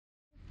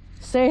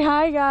Say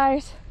hi,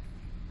 guys.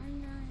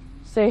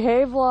 Say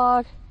hey,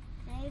 vlog.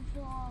 Hey,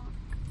 vlog.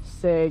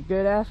 Say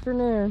good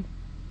afternoon.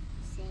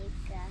 Say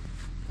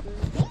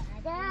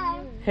good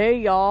afternoon. Hey,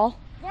 y'all.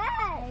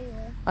 Hey.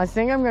 I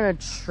think I'm gonna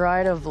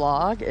try to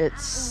vlog.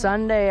 It's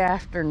Sunday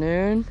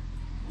afternoon,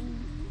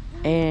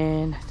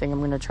 and I think I'm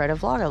gonna try to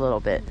vlog a little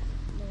bit.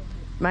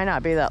 Might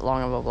not be that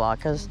long of a vlog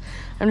because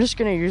I'm just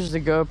gonna use the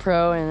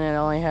GoPro and it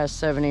only has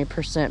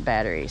 70%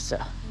 battery,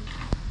 so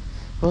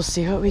we'll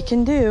see what we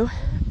can do.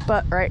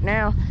 But right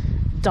now,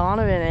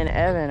 Donovan and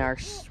Evan are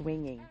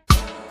swinging. Hey,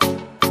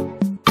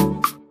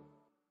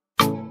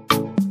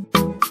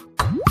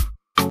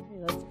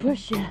 let's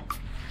push ya.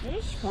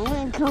 There's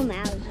going to come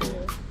out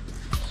here.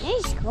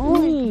 There's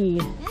going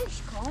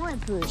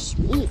to push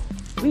me.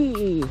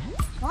 Wee.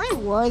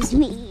 Going was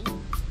me.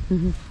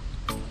 Wee.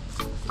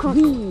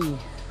 Going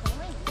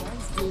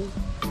was me.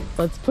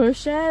 Let's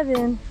push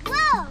Evan.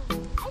 Whoa!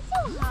 It's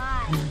so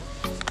high.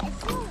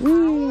 It's so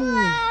Wee.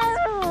 high.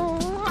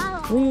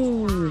 Wee.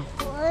 Wee.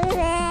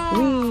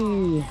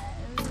 Wee.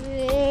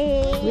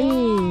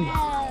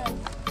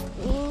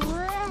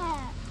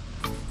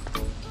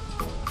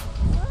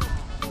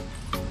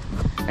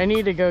 I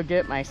need to go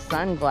get my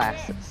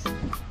sunglasses.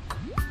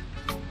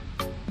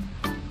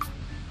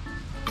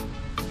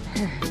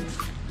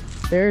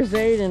 There's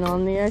Aiden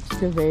on the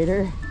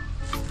excavator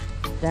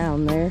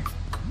down there.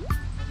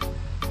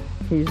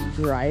 He's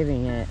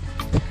driving it.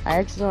 I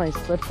accidentally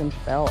slipped and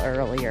fell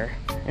earlier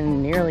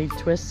and nearly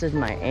twisted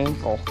my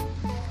ankle.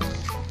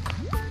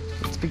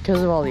 It's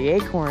because of all the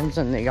acorns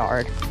in the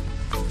yard.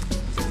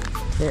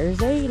 There's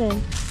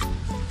Aiden.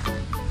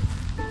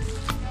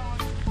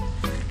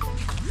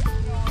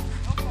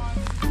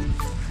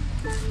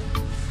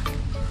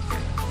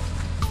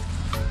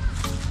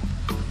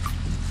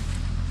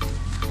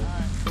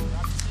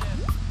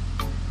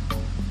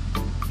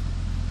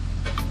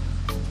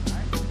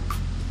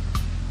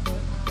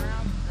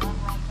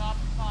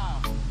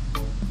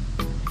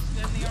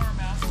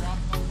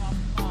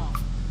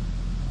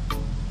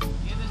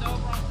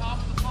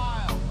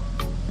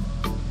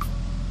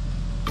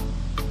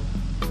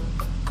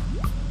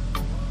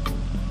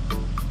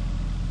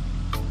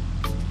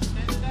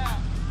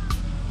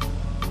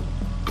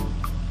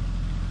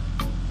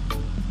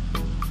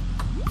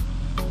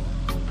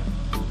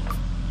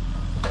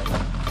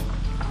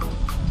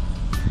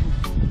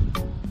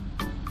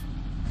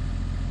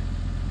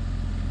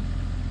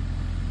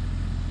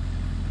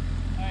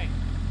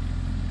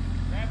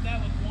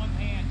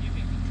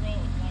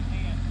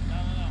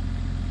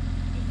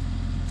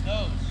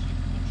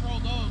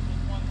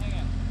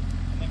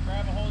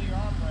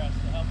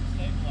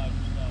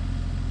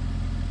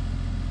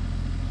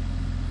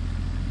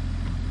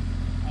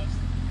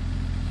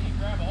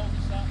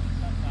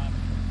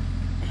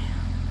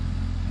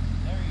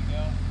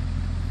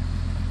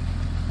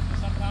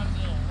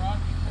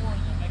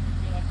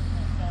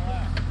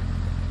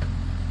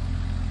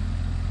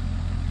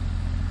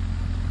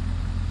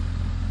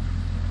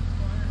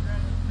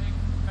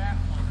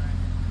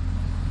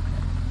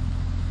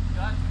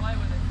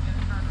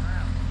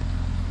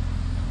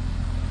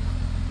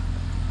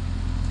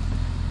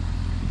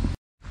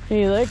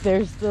 Hey, look,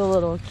 there's the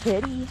little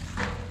kitty.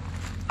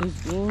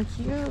 He's being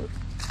cute.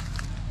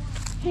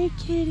 Hey,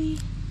 kitty.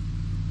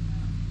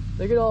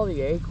 Look at all the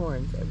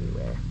acorns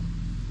everywhere.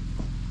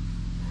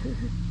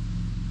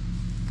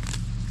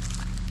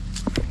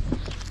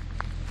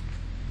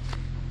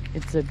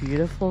 It's a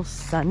beautiful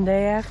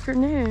Sunday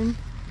afternoon.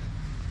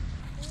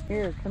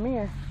 Here, come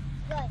here.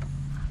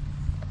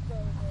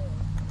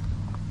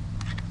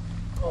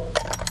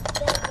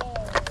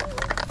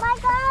 My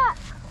God!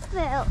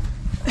 Phil.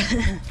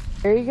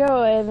 There you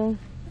go, Evan.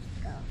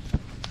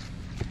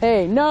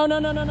 Hey, no.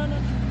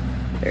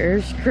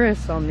 There's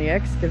Chris on the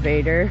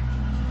excavator.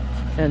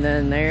 And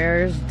then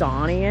there's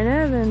Donnie and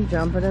Evan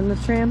jumping in the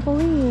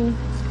trampoline.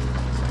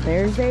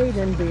 There's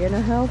Aiden being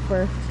a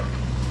helper.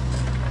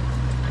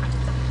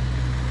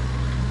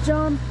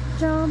 Jump,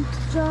 jump,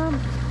 jump.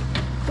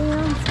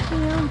 Bounce,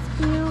 bounce,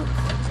 bounce.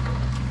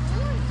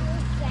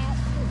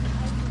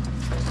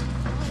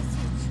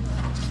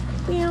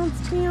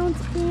 Bounce,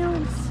 bounce,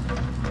 bounce.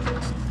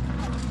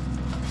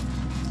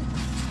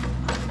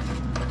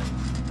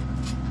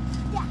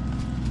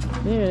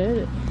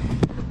 Dude,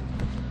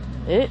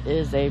 it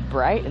is a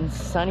bright and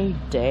sunny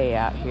day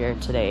out here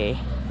today.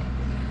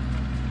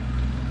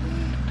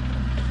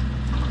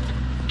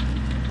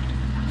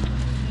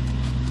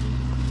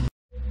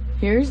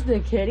 Here's the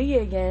kitty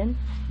again.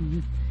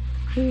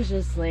 He's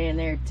just laying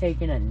there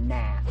taking a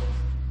nap.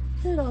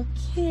 Little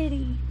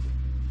kitty.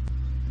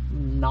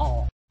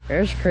 No.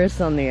 There's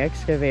Chris on the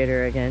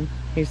excavator again.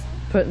 He's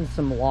putting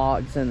some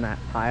logs in that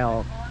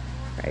pile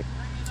right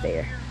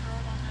there.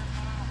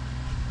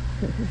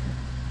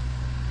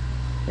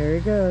 There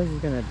he goes. He's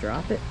gonna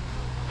drop it.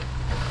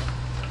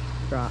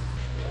 Drop.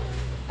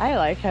 I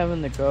like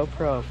having the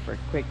GoPro for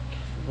quick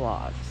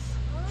vlogs.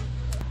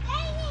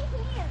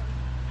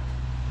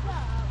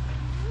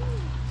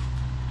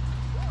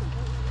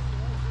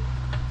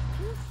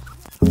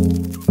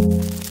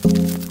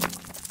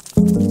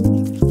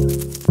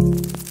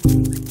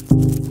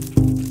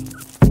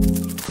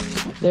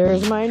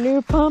 There's my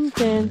new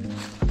pumpkin.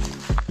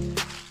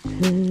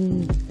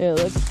 It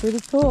looks pretty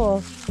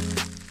cool.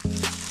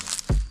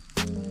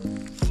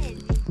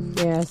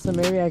 Yeah, so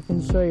maybe I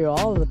can show you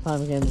all of the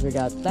pumpkins. We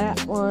got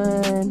that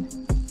one. And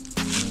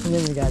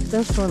then we got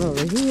this one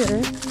over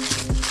here.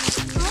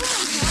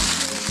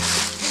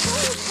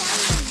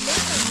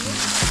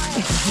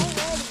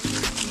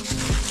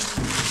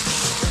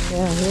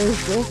 Yeah,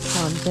 here's this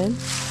pumpkin.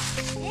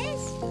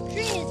 This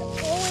tree is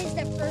always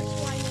the first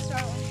one to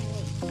start with me.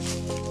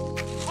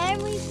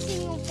 Every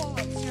single fall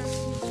it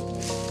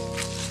starts.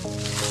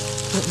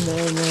 And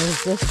then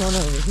there's this one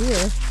over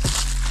here.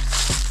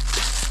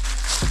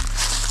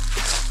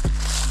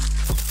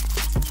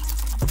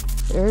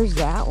 There's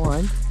that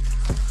one.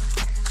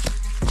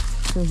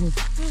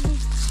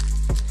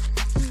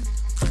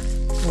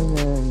 And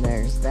then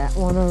there's that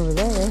one over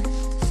there.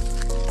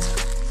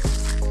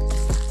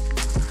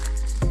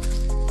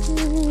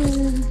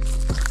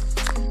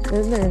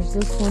 And then there's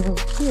this one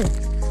over here.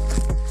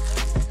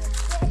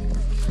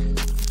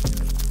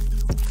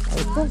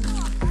 Right there.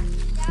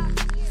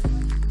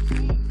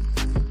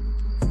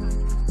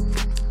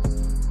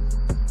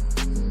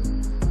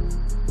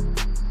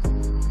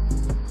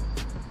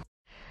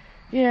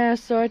 Yeah,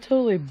 so I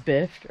totally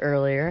biffed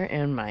earlier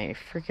and my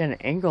freaking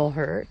ankle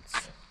hurts. Do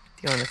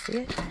you want to see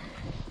it?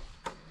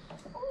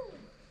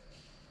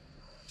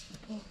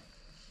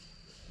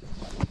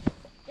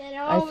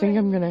 I think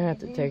I'm gonna have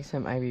to take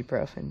some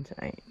ibuprofen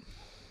tonight.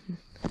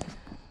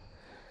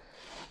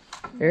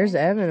 There's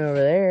Evan over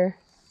there.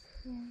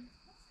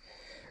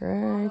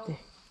 Right there.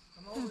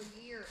 Come over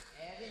here,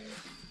 Aiden.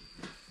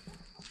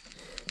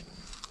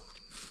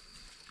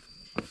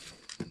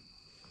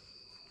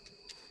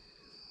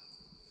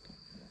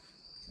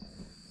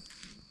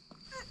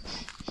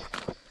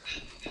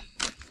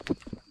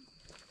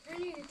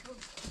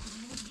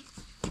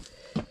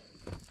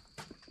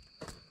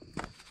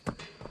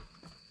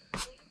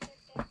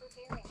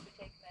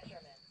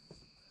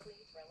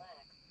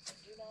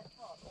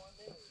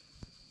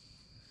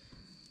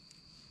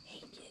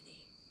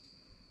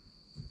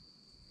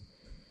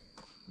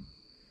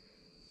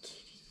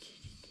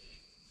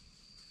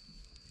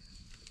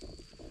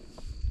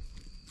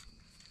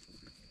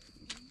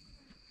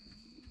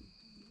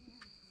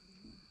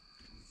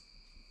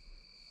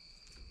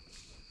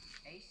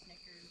 Hey,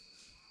 Snickers.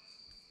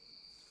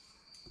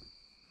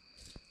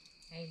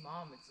 Hey,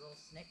 Mom, it's little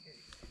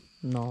Snickers.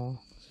 No.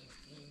 She's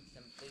eating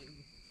some food.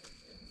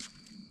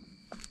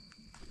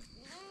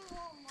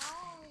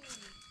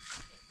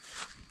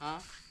 Huh?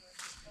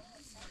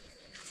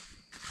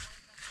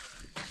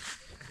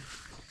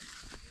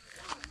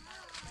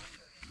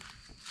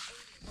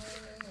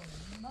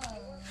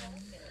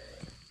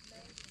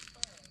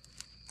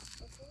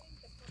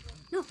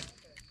 No.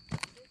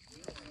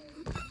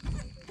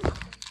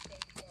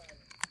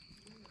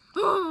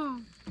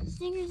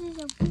 Stingers is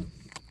a poop.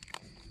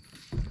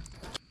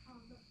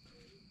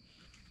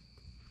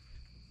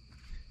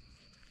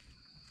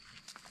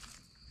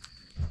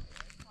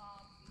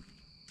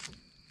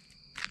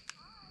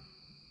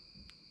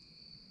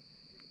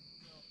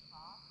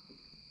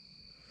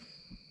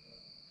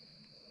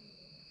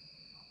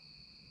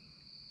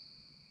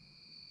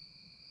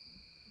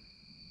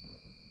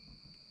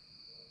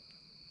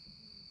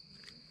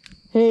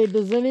 Hey,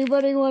 does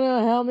anybody want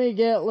to help me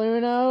get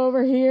Luna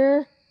over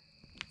here?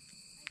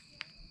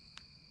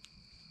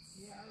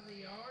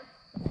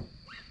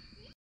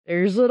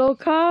 There's little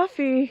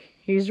Coffee.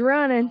 He's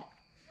running.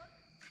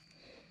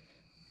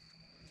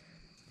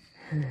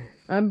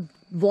 I'm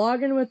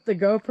vlogging with the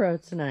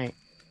GoPro tonight.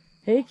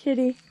 Hey,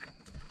 kitty.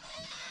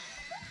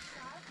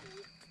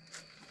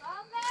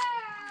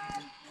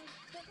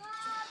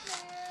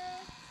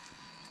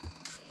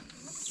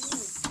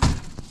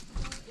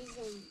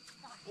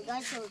 I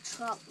got some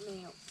truck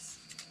meals.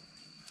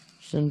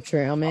 Some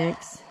trail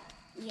mix.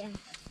 Yeah,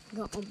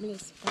 got open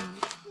this bag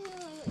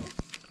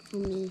for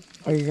me.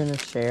 Are you gonna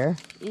share?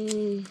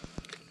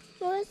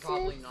 What's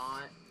Probably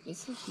not.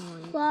 This is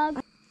mine.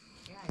 Bob.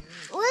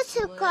 What's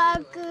a car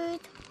good?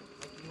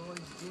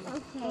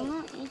 Like you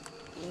always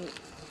do.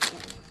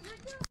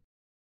 Okay.